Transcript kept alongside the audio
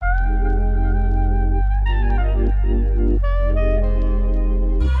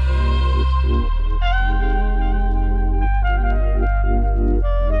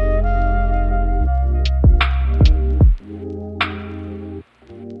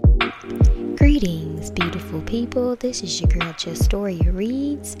Greetings, beautiful people. This is your girl Chestoria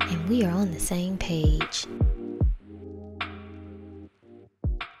Reads, and we are on the same page.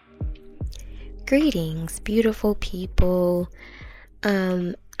 Greetings, beautiful people.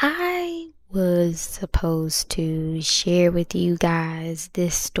 I was supposed to share with you guys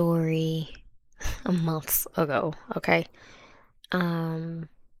this story a month ago, okay?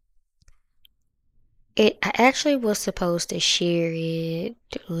 I actually was supposed to share it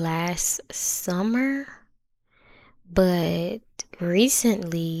last summer, but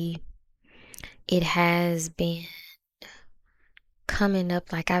recently it has been coming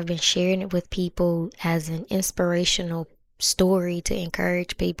up, like I've been sharing it with people as an inspirational story to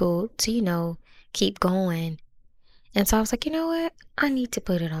encourage people to, keep going. And so I was like, you know what? I need to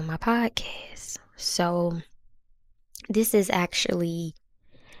put it on my podcast. So this is actually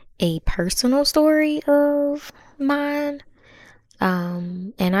a personal story of mine.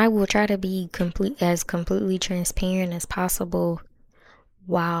 And I will try to be completely transparent as possible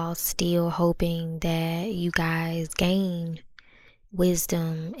while still hoping that you guys gain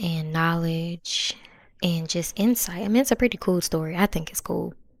wisdom and knowledge and just insight. I mean, it's a pretty cool story. I think it's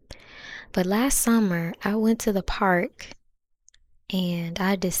cool. But last summer, I went to the park and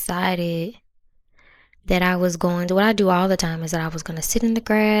I decided that I was going to, what I do all the time is that I was going to sit in the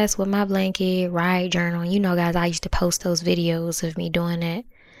grass with my blanket, write, journal. You know, guys, I used to post those videos of me doing that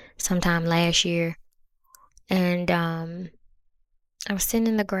sometime last year. And I was sitting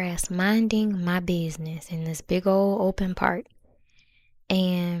in the grass minding my business in this big old open park.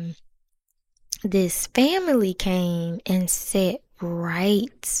 And this family came and sat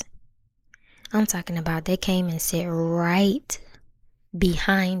right, I'm talking about they came and sat right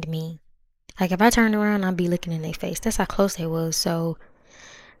behind me. Like if I turned around, I'd be looking in their face. That's how close they was. So,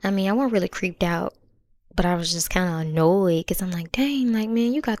 I mean, I wasn't really creeped out, but I was just kind of annoyed because I'm like, dang, like,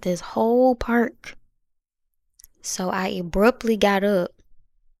 man, you got this whole park. So I abruptly got up,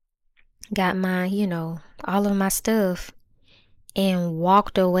 got my, all of my stuff, and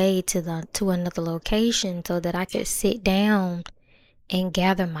walked away to another location so that I could sit down and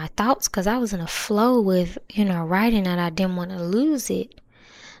gather my thoughts, because I was in a flow with, writing, and I didn't want to lose it.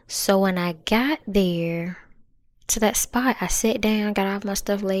 So when I got there to that spot, I sat down, got all my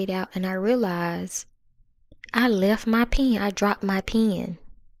stuff laid out, and I realized I left my pen. I dropped my pen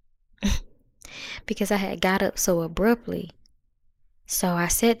because I had got up so abruptly. So I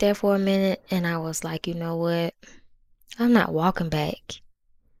sat there for a minute and I was like, you know what? I'm not walking back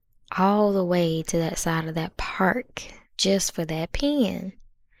all the way to that side of that park just for that pen.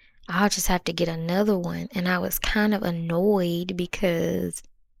 I'll just have to get another one. And I was kind of annoyed because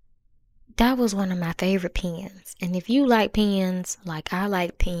that was one of my favorite pens. And if you like pens, like I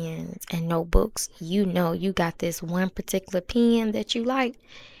like pens and notebooks, you know you got this one particular pen that you like,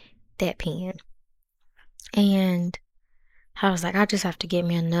 that pen. And I was like, I just have to get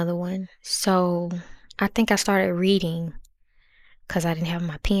me another one. So I think I started reading because I didn't have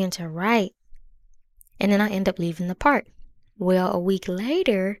my pen to write. And then I ended up leaving the park. Well, a week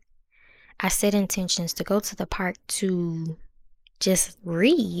later, I set intentions to go to the park to just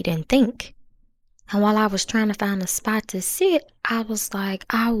read and think. And while I was trying to find a spot to sit, I was like,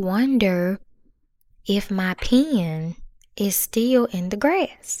 I wonder if my pen is still in the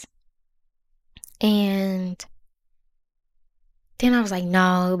grass. And then I was like,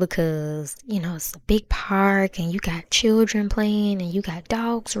 no, because, it's a big park and you got children playing and you got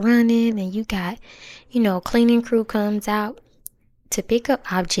dogs running and you got, cleaning crew comes out to pick up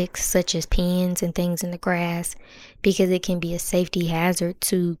objects such as pens and things in the grass because it can be a safety hazard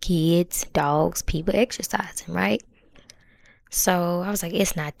to kids, dogs, people exercising, right? So I was like,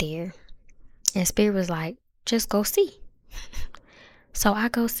 it's not there. And Spirit was like, just go see. So I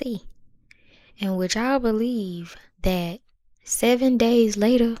go see. And would y'all believe that 7 days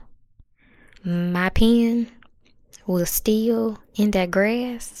later, my pen was still in that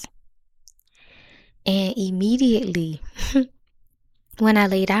grass? And immediately, when I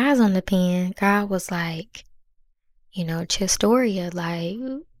laid eyes on the pen, God was like, Chestoria, like,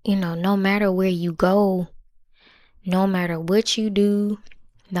 no matter where you go, no matter what you do,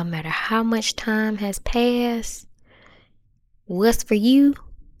 no matter how much time has passed, what's for you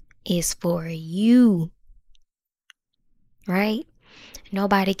is for you, right?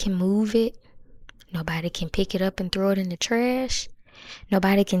 Nobody can move it. Nobody can pick it up and throw it in the trash.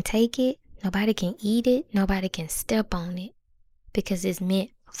 Nobody can take it. Nobody can eat it. Nobody can step on it because it's meant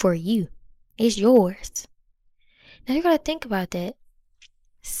for you. It's yours. Now you got to think about that.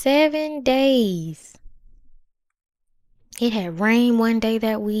 7 days. It had rained one day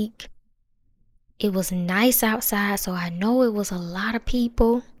that week. It was nice outside, so I know it was a lot of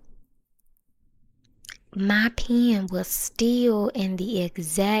people. my pen was still in the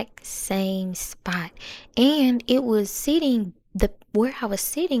exact same spot. And it was sitting, where I was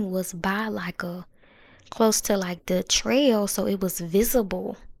sitting was by like close to like the trail, so it was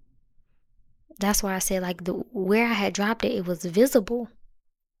visible. That's why I said like where I had dropped it, it was visible.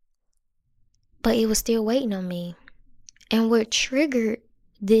 But it was still waiting on me. And what triggered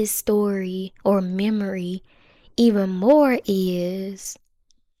this story or memory even more is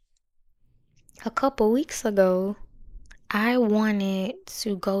a couple weeks ago, I wanted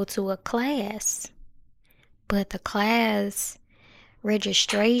to go to a class, but the class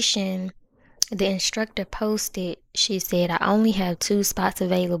registration, the instructor posted, she said, I only have 2 spots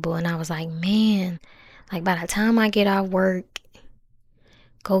available. And I was like, man, like by the time I get off work,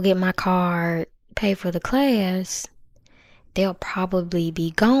 go get my card, pay for the class, they'll probably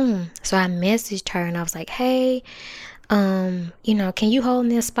be gone. So I messaged her and I was like, hey, can you hold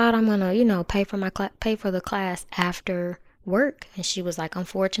me a spot? I'm gonna, pay for pay for the class after work. And she was like,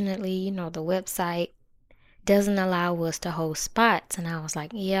 unfortunately, the website doesn't allow us to hold spots. And I was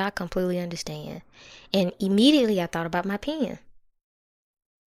like, yeah, I completely understand. And immediately I thought about my pen.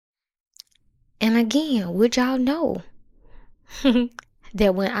 And again, would y'all know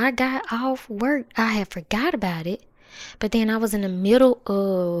that when I got off work, I had forgot about it. But then I was in the middle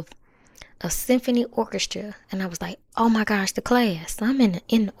of a symphony orchestra, and I was like, oh my gosh, the class. I'm in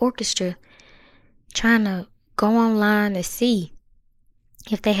the orchestra trying to go online to see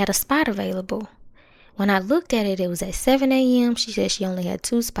if they had a spot available. When I looked at it, it was at 7 a.m. She said she only had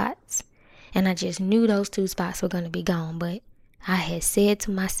 2 spots. And I just knew those 2 spots were going to be gone. But I had said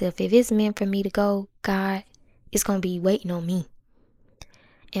to myself, if it's meant for me to go, God, it's going to be waiting on me.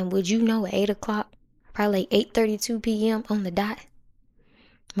 And would you know, at 8 o'clock, probably 8:32 p.m. on the dot,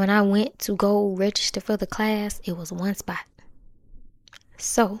 when I went to go register for the class, it was 1 spot.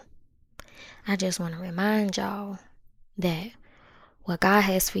 So, I just want to remind y'all that what God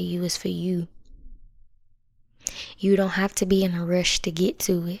has for you is for you. You don't have to be in a rush to get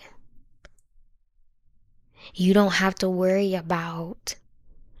to it. You don't have to worry about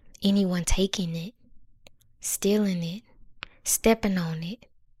anyone taking it, stealing it, stepping on it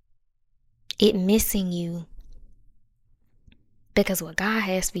missing you. Because what God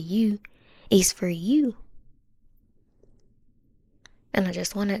has for you is for you. And I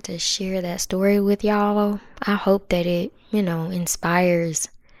just wanted to share that story with y'all. I hope that it, inspires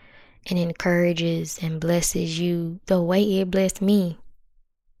and encourages and blesses you the way it blessed me.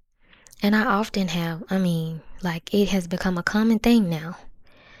 And I often have, it has become a common thing now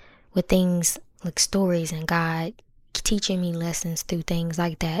with things like stories and God teaching me lessons through things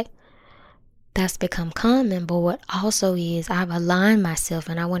like that. That's become common. But what also is, I've aligned myself,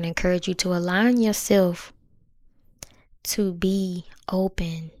 and I want to encourage you to align yourself to be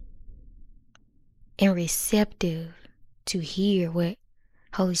open and receptive to hear what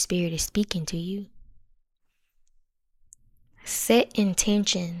Holy Spirit is speaking to you. Set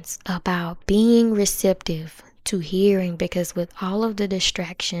intentions about being receptive to hearing, because with all of the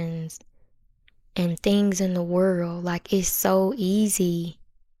distractions and things in the world, it's so easy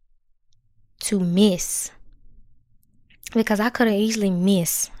to miss. Because I could have easily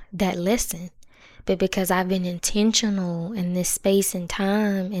missed that lesson. But because I've been intentional in this space and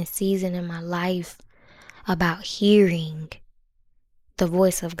time and season in my life about hearing the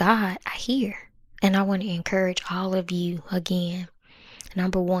voice of God, I hear. And I want to encourage all of you again.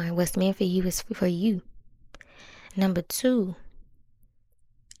 Number 1, what's meant for you is for you. Number 2,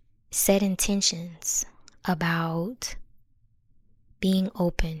 set intentions about being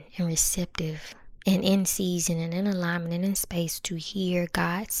open and receptive and in season and in alignment and in space to hear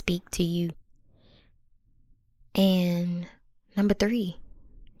God speak to you. And number 3,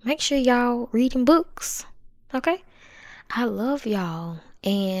 make sure y'all reading books. Okay? I love y'all.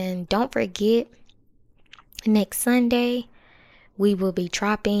 And don't forget, next Sunday, we will be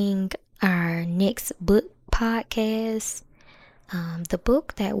dropping our next book podcast. The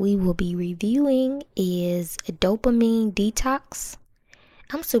book that we will be reviewing is Dopamine Detox.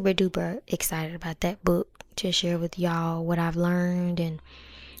 I'm super duper excited about that book to share with y'all what I've learned and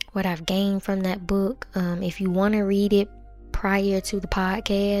what I've gained from that book. If you want to read it prior to the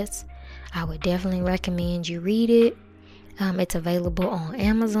podcast, I would definitely recommend you read it. It's available on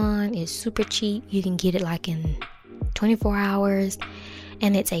Amazon. It's super cheap. You can get it in 24 hours.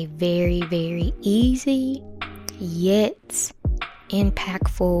 And it's a very, very easy yet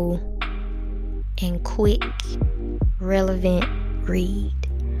impactful and quick, relevant read.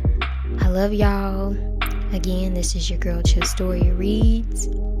 I love y'all. Again, this is your girl Chestoria Reads,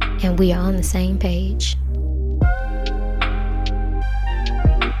 and we are on the same page.